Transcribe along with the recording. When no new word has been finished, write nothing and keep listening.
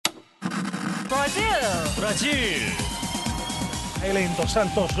Brazil. Aline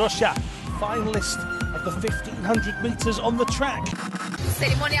Roche, finalist of the 1500 meters on the track. O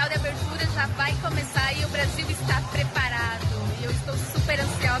cerimonial de abertura já vai começar e o Brasil está preparado. E eu estou super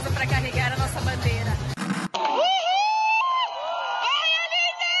ansiosa para carregar a nossa bandeira.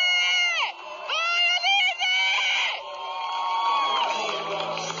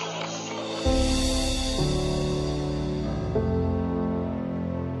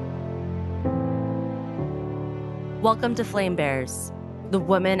 Welcome to Flame Bears, the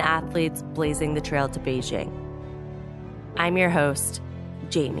women athletes blazing the trail to Beijing. I'm your host,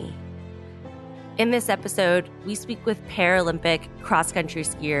 Jamie. In this episode, we speak with Paralympic cross-country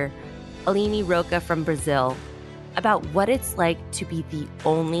skier Aline Roche from Brazil about what it's like to be the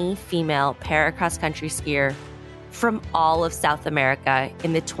only female para-cross-country skier from all of South America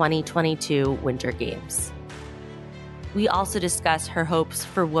in the 2022 Winter Games. We also discuss her hopes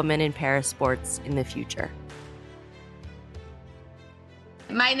for women in parasports in the future.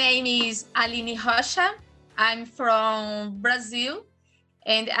 My name is Aline Roche. I'm from Brazil,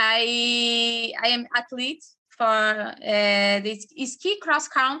 and I am athlete for the ski cross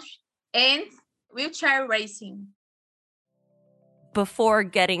country and wheelchair racing. Before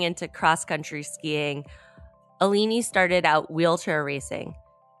getting into cross-country skiing, Aline started out wheelchair racing.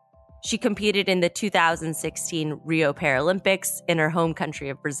 She competed in the 2016 Rio Paralympics in her home country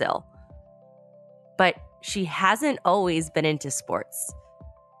of Brazil. But she hasn't always been into sports.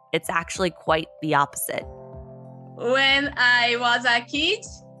 It's actually quite the opposite. When I was a kid,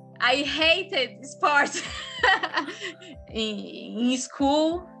 I hated sports. in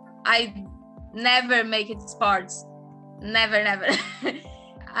school, I never make it sports. Never.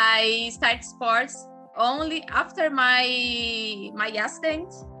 I started sports only after my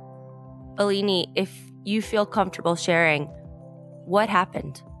accident. Aline, if you feel comfortable sharing, what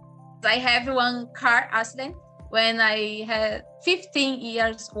happened? I have one car accident. When I had 15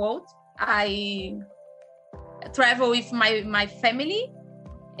 years old, I travel with my family,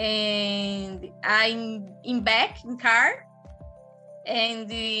 and I'm back in car, and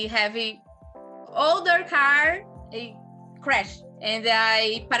we have a older car, a crash, and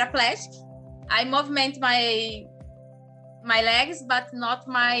I paraplegic. I movement my legs, but not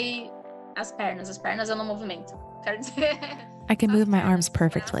as pernas. As pernas eu não movimento. Quero dizer. I can move my arms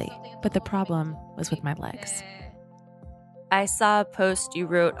perfectly, but the problem was with my legs. I saw a post you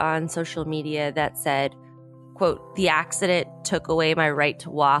wrote on social media that said, quote, "The accident took away my right to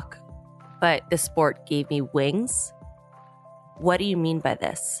walk, but the sport gave me wings." What do you mean by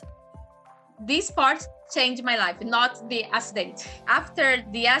this? This sport changed my life, not the accident. After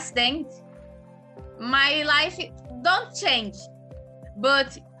the accident, my life don't change.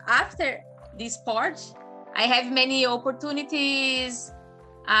 But after this sport, I have many opportunities.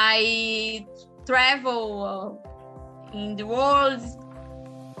 I travel in the world.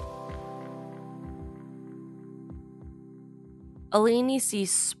 Aline sees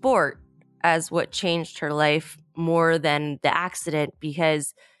sport as what changed her life more than the accident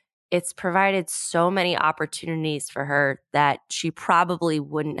because it's provided so many opportunities for her that she probably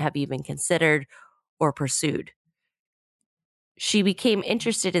wouldn't have even considered or pursued. She became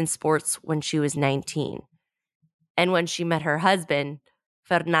interested in sports when she was 19. And when she met her husband,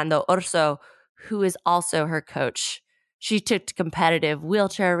 Fernando Orso, who is also her coach, she took to competitive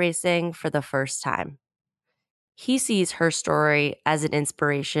wheelchair racing for the first time. He sees her story as an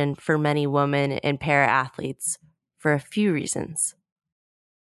inspiration for many women and para-athletes for a few reasons.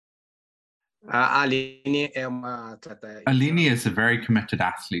 Aline is a very committed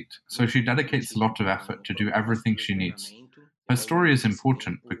athlete, so she dedicates a lot of effort to do everything she needs. Her story is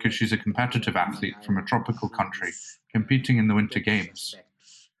important because she's a competitive athlete from a tropical country competing in the Winter Games.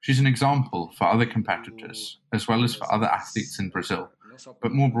 She's an example for other competitors, as well as for other athletes in Brazil,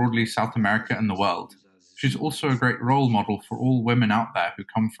 but more broadly South America and the world. She's also a great role model for all women out there who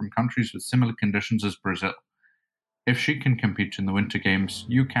come from countries with similar conditions as Brazil. If she can compete in the Winter Games,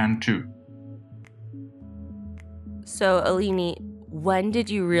 you can too. So, Aline, when did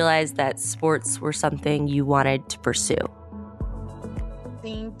you realize that sports were something you wanted to pursue?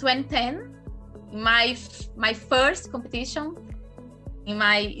 In 2010, my first competition in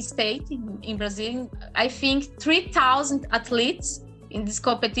my state, in Brazil, I think 3,000 athletes in this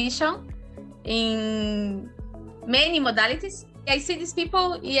competition in many modalities. I see these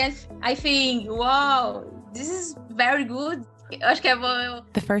people and I think, wow, this is very good.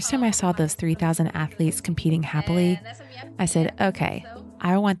 The first time I saw those 3,000 athletes competing happily, I said, okay,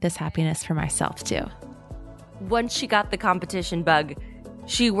 I want this happiness for myself too. Once she got the competition bug,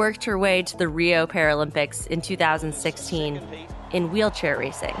 she worked her way to the Rio Paralympics in 2016 in wheelchair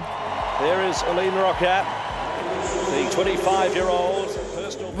racing. Here is Aline Roche, the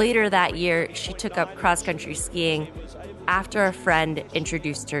 25-year-old. Later that year, she took up cross-country skiing after a friend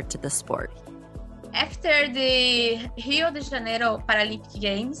introduced her to the sport. After the Rio de Janeiro Paralympic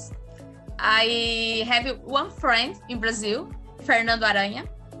Games, I have one friend in Brazil, Fernando Orso.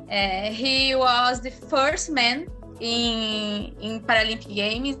 He was the first man in Paralympic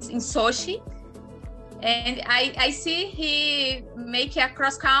Games in Sochi. And I see he make a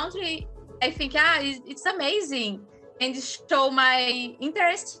cross country. I think, it's amazing. And show my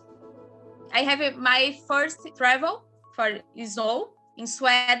interest. I have my first travel for snow in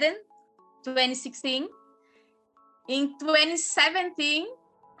Sweden, 2016. In 2017,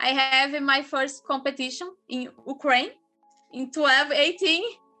 I have my first competition in Ukraine. In 2018,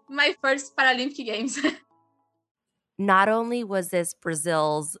 my first Paralympic Games. Not only was this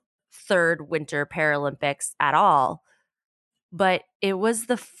Brazil's third Winter Paralympics at all, but it was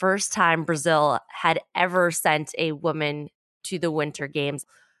the first time Brazil had ever sent a woman to the Winter Games.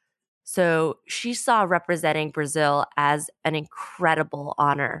 So she saw representing Brazil as an incredible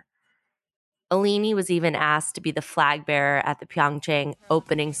honor. Aline was even asked to be the flag bearer at the Pyeongchang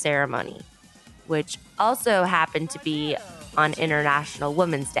opening ceremony, which also happened to be on International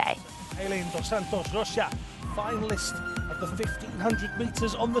Women's Day. Aline dos Santos Rocha, finalist of the 1500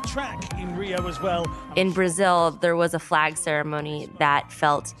 meters on the track in Rio as well. In Brazil, there was a flag ceremony that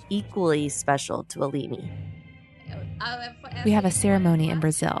felt equally special to Aline. We have a ceremony in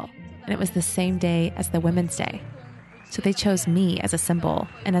Brazil, and it was the same day as the Women's Day. So they chose me as a symbol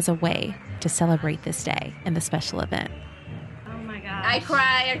and as a way to celebrate this day and the special event. Oh my God. I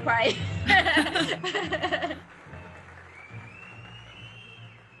cry.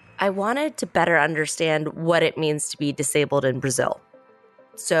 I wanted to better understand what it means to be disabled in Brazil.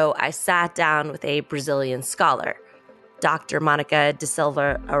 So I sat down with a Brazilian scholar, Dr. Mônica da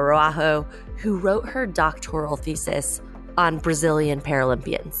Silva Araujo, who wrote her doctoral thesis on Brazilian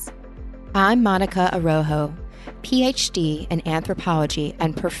Paralympians. I'm Mônica Araujo, PhD in Anthropology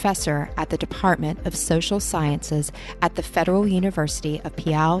and Professor at the Department of Social Sciences at the Federal University of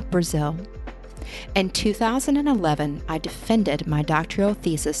Piauí, Brazil. In 2011, I defended my doctoral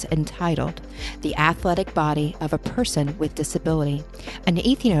thesis entitled The Athletic Body of a Person with Disability, an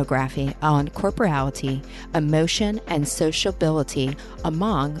ethnography on corporality, emotion, and sociability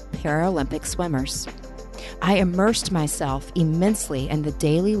among Paralympic swimmers. I immersed myself immensely in the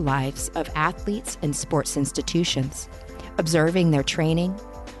daily lives of athletes in sports institutions, observing their training,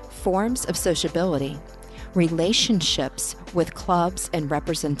 forms of sociability, relationships with clubs and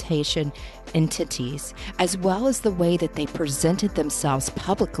representation entities, as well as the way that they presented themselves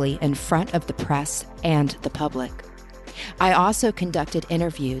publicly in front of the press and the public. I also conducted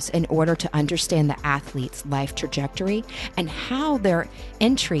interviews in order to understand the athlete's life trajectory and how their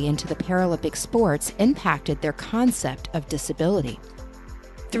entry into the Paralympic sports impacted their concept of disability.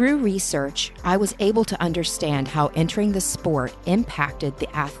 Through research, I was able to understand how entering the sport impacted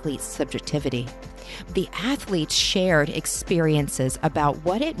the athlete's subjectivity. The athletes shared experiences about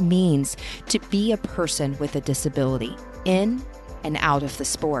what it means to be a person with a disability in and out of the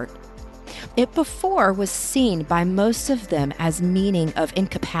sport. It before was seen by most of them as meaning of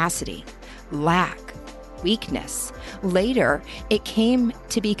incapacity, lack, weakness. Later, it came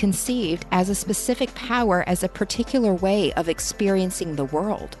to be conceived as a specific power, as a particular way of experiencing the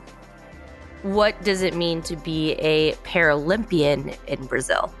world. What does it mean to be a Paralympian in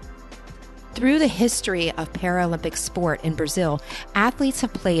Brazil? Through the history of Paralympic sport in Brazil, athletes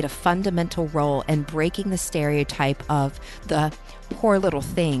have played a fundamental role in breaking the stereotype of the poor little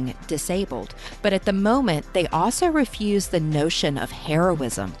thing disabled. But at the moment, they also refuse the notion of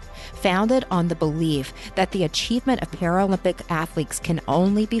heroism, founded on the belief that the achievement of Paralympic athletes can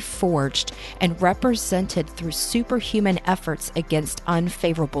only be forged and represented through superhuman efforts against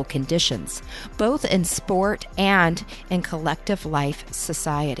unfavorable conditions, both in sport and in collective life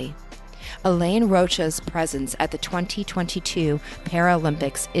society. Aline Roche's presence at the 2022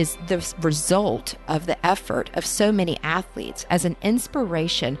 Paralympics is the result of the effort of so many athletes as an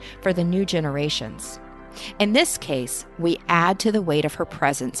inspiration for the new generations. In this case, we add to the weight of her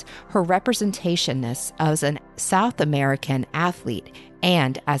presence her representationness as a South American athlete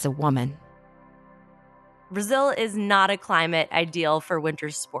and as a woman. Brazil is not a climate ideal for winter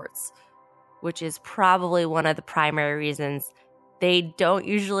sports, which is probably one of the primary reasons they don't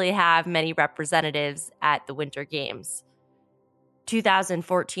usually have many representatives at the Winter Games.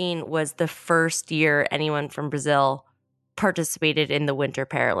 2014 was the first year anyone from Brazil participated in the Winter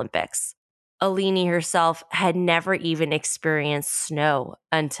Paralympics. Aline herself had never even experienced snow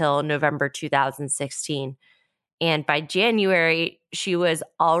until November 2016, And by January, she was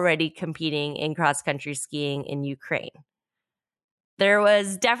already competing in cross-country skiing in Ukraine. There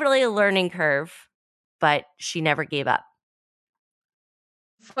was definitely a learning curve, but she never gave up.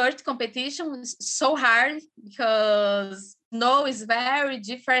 First competition was so hard because snow is very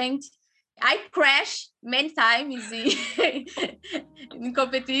different. I crashed many times in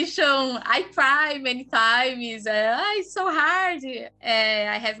competition. I cry many times. It's so hard.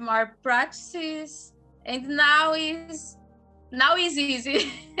 I have more practices, and now is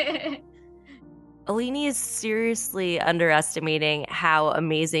easy. Aline is seriously underestimating how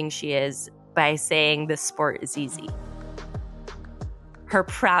amazing she is by saying the sport is easy. Her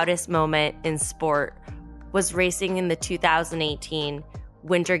proudest moment in sport was racing in the 2018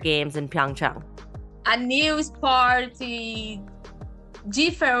 Winter Games in Pyeongchang. A new sport,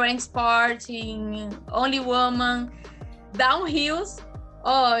 different sport, only woman, downhills.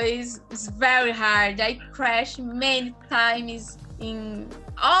 Oh, it's very hard. I crash many times in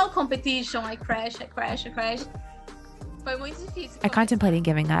all competition. I crash. Foi muito difícil. I contemplated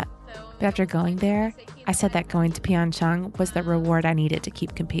giving up, but after going there, I said that going to Pyeongchang was the reward I needed to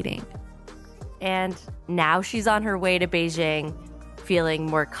keep competing. And now she's on her way to Beijing, feeling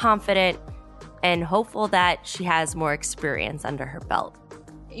more confident and hopeful that she has more experience under her belt.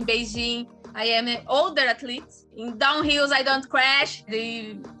 In Beijing, I am an older athlete. In downhills, I don't crash.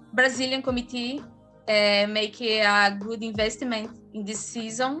 The Brazilian committee make a good investment in this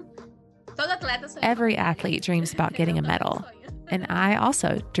season. Every athlete dreams about getting a medal, and I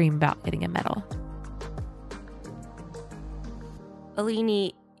also dream about getting a medal.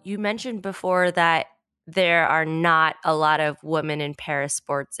 Aline, you mentioned before that there are not a lot of women in para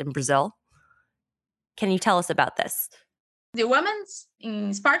sports in Brazil. Can you tell us about this? The women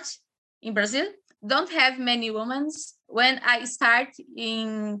in sports in Brazil don't have many women. When I start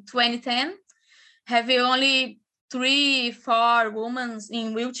in 2010, have only 3-4 women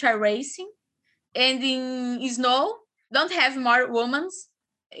in wheelchair racing. And in snow, don't have more women.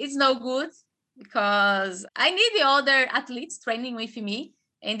 It's no good because I need the other athletes training with me.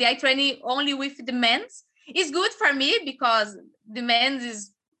 And I train only with the men. It's good for me because the men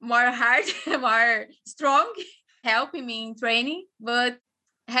is more hard, more strong, helping me in training. But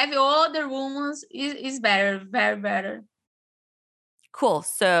having other women is better, very better. Cool.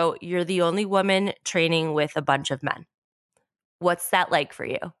 So you're the only woman training with a bunch of men. What's that like for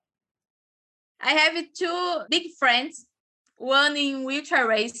you? I have 2 big friends. One in wheelchair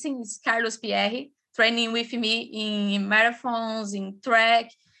racing is Carlos Pierre, training with me in marathons, in track,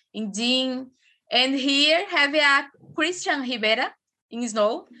 in Dean. And here have a Christian Rivera in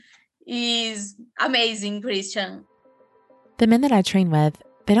snow. Is amazing, Christian. The men that I train with,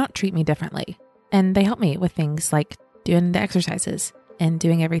 they don't treat me differently. And they help me with things like doing the exercises and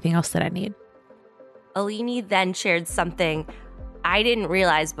doing everything else that I need. Aline then shared something I didn't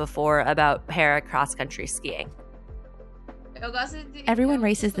realize before about para cross-country skiing. Everyone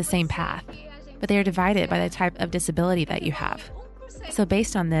races the same path, but they are divided by the type of disability that you have. So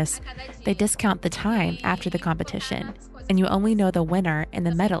based on this, they discount the time after the competition, and you only know the winner and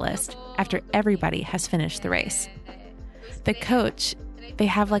the medalist after everybody has finished the race. The coach, they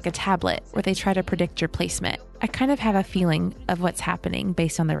have like a tablet where they try to predict your placement. I kind of have a feeling of what's happening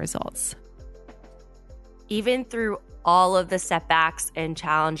based on the results. Even through all of the setbacks and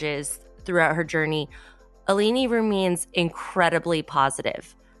challenges throughout her journey, Aline remains incredibly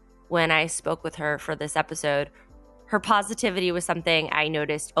positive. When I spoke with her for this episode, her positivity was something I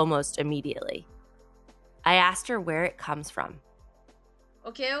noticed almost immediately. I asked her where it comes from.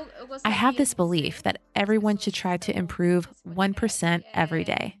 I have this belief that everyone should try to improve 1% every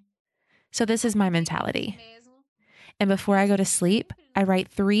day. So this is my mentality. And before I go to sleep, I write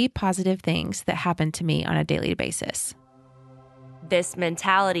 3 positive things that happen to me on a daily basis. This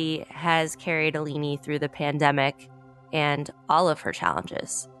mentality has carried Aline through the pandemic and all of her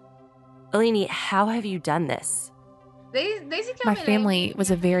challenges. Aline, how have you done this? My family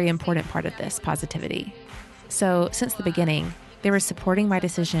was a very important part of this positivity. So since the beginning, they were supporting my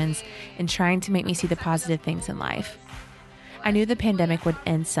decisions and trying to make me see the positive things in life. I knew the pandemic would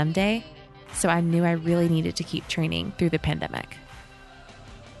end someday, so I knew I really needed to keep training through the pandemic.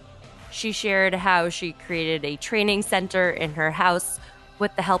 She shared how she created a training center in her house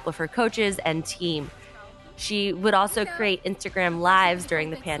with the help of her coaches and team. She would also create Instagram lives during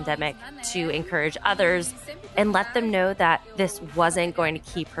the pandemic to encourage others and let them know that this wasn't going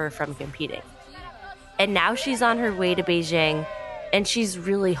to keep her from competing. And now she's on her way to Beijing, and she's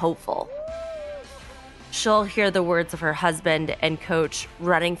really hopeful. She'll hear the words of her husband and coach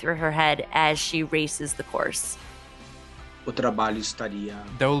running through her head as she races the course.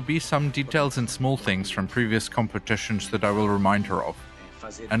 There will be some details and small things from previous competitions that I will remind her of.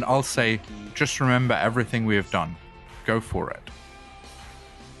 And I'll say, just remember everything we have done. Go for it.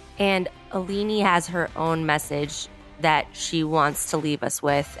 And Aline has her own message that she wants to leave us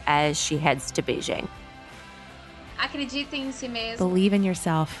with as she heads to Beijing. Believe in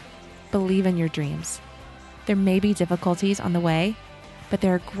yourself. Believe in your dreams. There may be difficulties on the way, but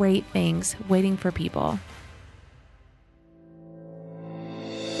there are great things waiting for people.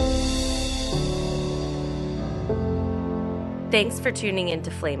 Thanks for tuning in to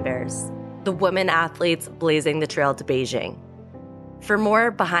Flame Bears, the women athletes blazing the trail to Beijing. For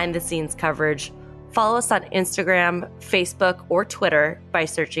more behind-the-scenes coverage, follow us on Instagram, Facebook, or Twitter by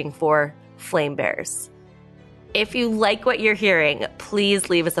searching for Flame Bears. If you like what you're hearing, please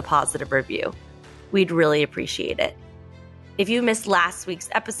leave us a positive review. We'd really appreciate it. If you missed last week's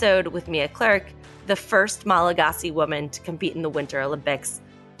episode with Mia Clark, the first Malagasy woman to compete in the Winter Olympics,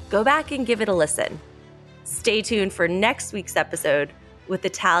 go back and give it a listen. Stay tuned for next week's episode with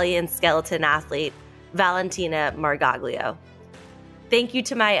Italian skeleton athlete Valentina Margaglio. Thank you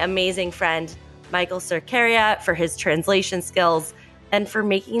to my amazing friend, Michael Cerqueria, for his translation skills and for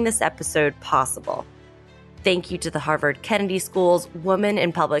making this episode possible. Thank you to the Harvard Kennedy School's Women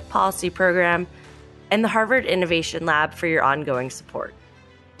in Public Policy program and the Harvard Innovation Lab for your ongoing support.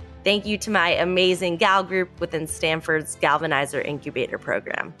 Thank you to my amazing gal group within Stanford's Galvanizer Incubator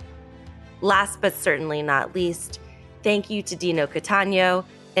program. Last but certainly not least, thank you to Dino Catano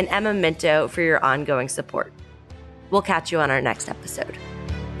and Emma Minto for your ongoing support. We'll catch you on our next episode.